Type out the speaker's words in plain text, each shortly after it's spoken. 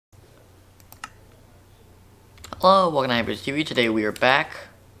Hello, welcome to Hyper's TV. Today we are back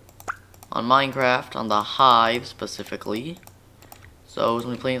on Minecraft, on the Hive specifically. So we're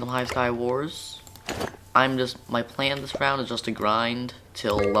going to be playing some Hive Skywars. My plan this round is just to grind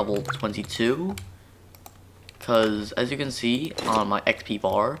till level 22. Because, as you can see on my XP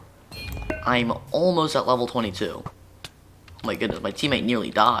bar, I'm almost at level 22. Oh my goodness, my teammate nearly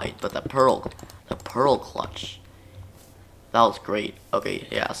died, but the pearl clutch. That was great. Okay,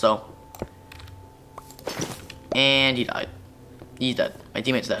 yeah, so. And he died. He's dead. My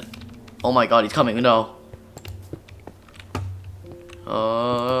teammate's dead. Oh my god, he's coming. No.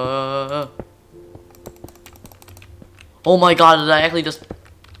 Oh my god, did I actually just...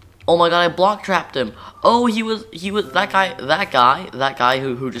 Oh my god, I block trapped him. Oh, he was that guy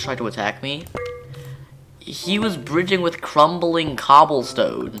who just tried to attack me. He was bridging with crumbling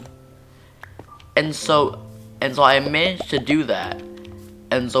cobblestone. And so I managed to do that.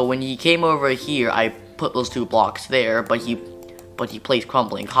 And so when he came over here, I put those two blocks there, but he placed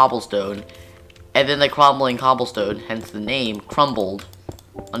crumbling cobblestone, and then the crumbling cobblestone, hence the name, crumbled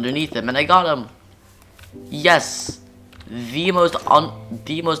underneath him, and I got him. Yes, the most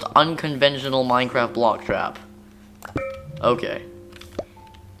unconventional Minecraft block trap. Okay,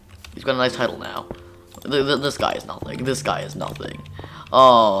 he's got a nice title now. This guy is nothing. This guy is nothing.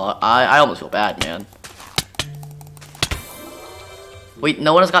 Oh, I almost feel bad, man. Wait,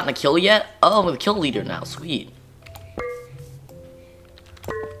 no one has gotten a kill yet? Oh, I'm the kill leader now. Sweet.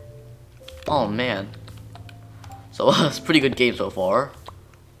 Oh, man. So, it's a pretty good game so far.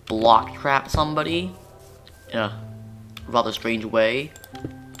 Block trap somebody in a rather strange way.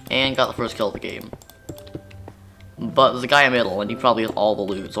 And got the first kill of the game. But there's a guy in the middle, and he probably has all the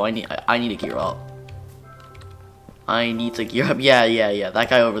loot, so I need to gear up. I need to gear up. Yeah. That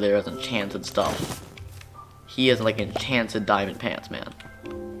guy over there has enchanted stuff. He has like enchanted diamond pants, man.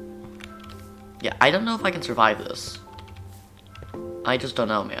 Yeah, I don't know if I can survive this. I just don't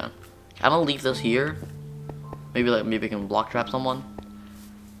know, man. I'm gonna leave this here. Maybe I can block trap someone.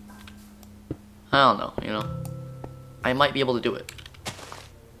 I don't know, you know. I might be able to do it.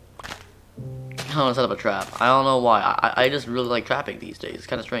 I want to set up a trap. I don't know why. I just really like trapping these days. It's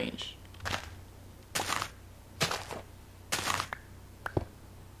kind of strange.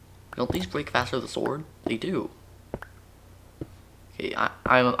 Don't these break faster with the sword? They do. Okay,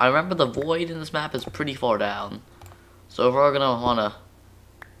 I remember the void in this map is pretty far down. So if we're gonna wanna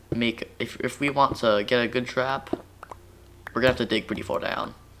make if we want to get a good trap, we're gonna have to dig pretty far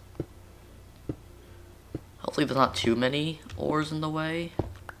down. Hopefully there's not too many ores in the way.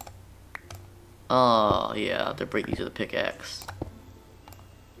 Oh yeah, they're breaking to the pickaxe.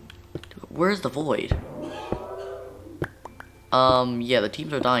 Dude, where's the void? Yeah, the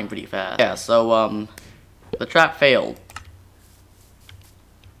teams are dying pretty fast. Yeah, so, the trap failed.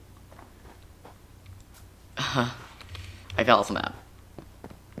 I fell off the map.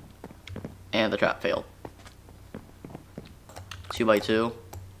 And the trap failed. 2x2.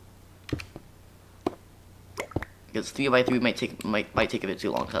 Because 3x3 might take a bit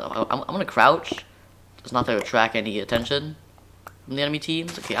too long. So I'm gonna crouch, just not to attract any attention from the enemy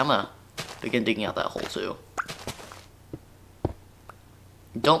teams. Okay, I'm gonna begin digging out that hole too.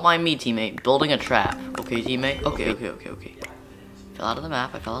 Don't mind me, teammate. Building a trap. Okay, teammate? Okay. Fell out of the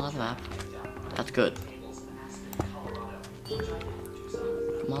map. I fell out of the map. That's good.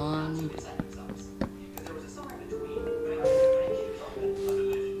 Come on.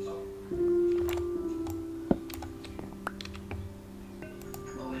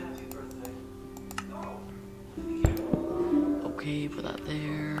 Okay, put that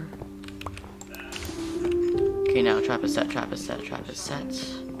there. Okay, now trap is set. Come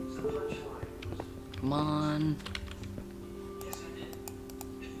on.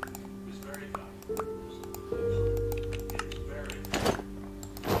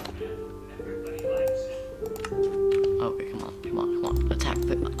 Okay, come on. Attack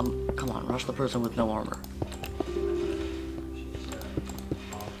the, come on, rush the person with no armor.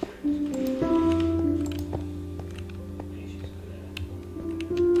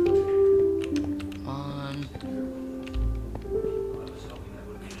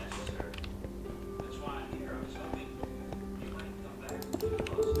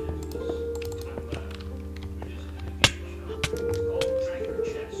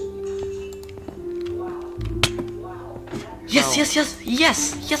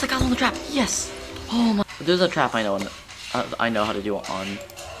 Yes, I got on the trap. Yes. Oh my. There's a trap I know how to do on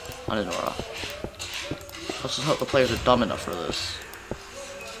Adora. Let's just hope the players are dumb enough for this.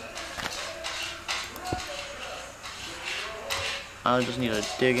 I just need to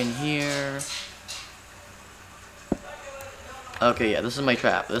dig in here. Okay, yeah, this is my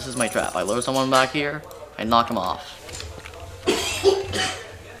trap. I lure someone back here. I knock him off.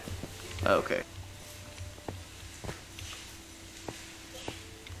 Okay.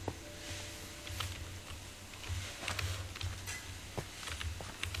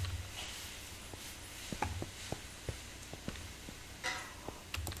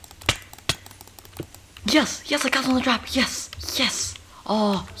 Yes! Yes, I got on the trap! Yes! Yes!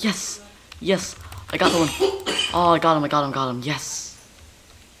 Oh, yes! Yes! I got the one! Oh, I got him! Yes!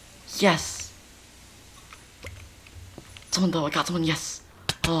 Yes! Someone though, I got someone, yes!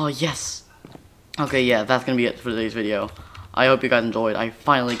 Oh, yes! Okay, yeah, that's gonna be it for today's video. I hope you guys enjoyed. I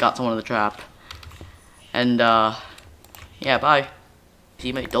finally got someone in the trap. And, yeah, bye.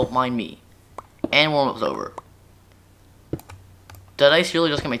 Teammate, don't mind me. And warm-up's over. Did I seriously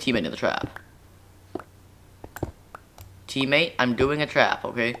just get my teammate in the trap? Teammate, I'm doing a trap,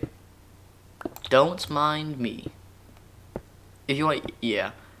 okay? Don't mind me. If you want,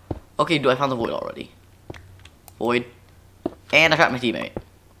 yeah. Okay, I found the void already. Void. And I trapped my teammate.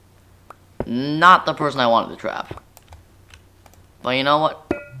 Not the person I wanted to trap. But you know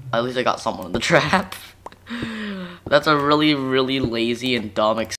what? At least I got someone in the trap. That's a really, really lazy and dumb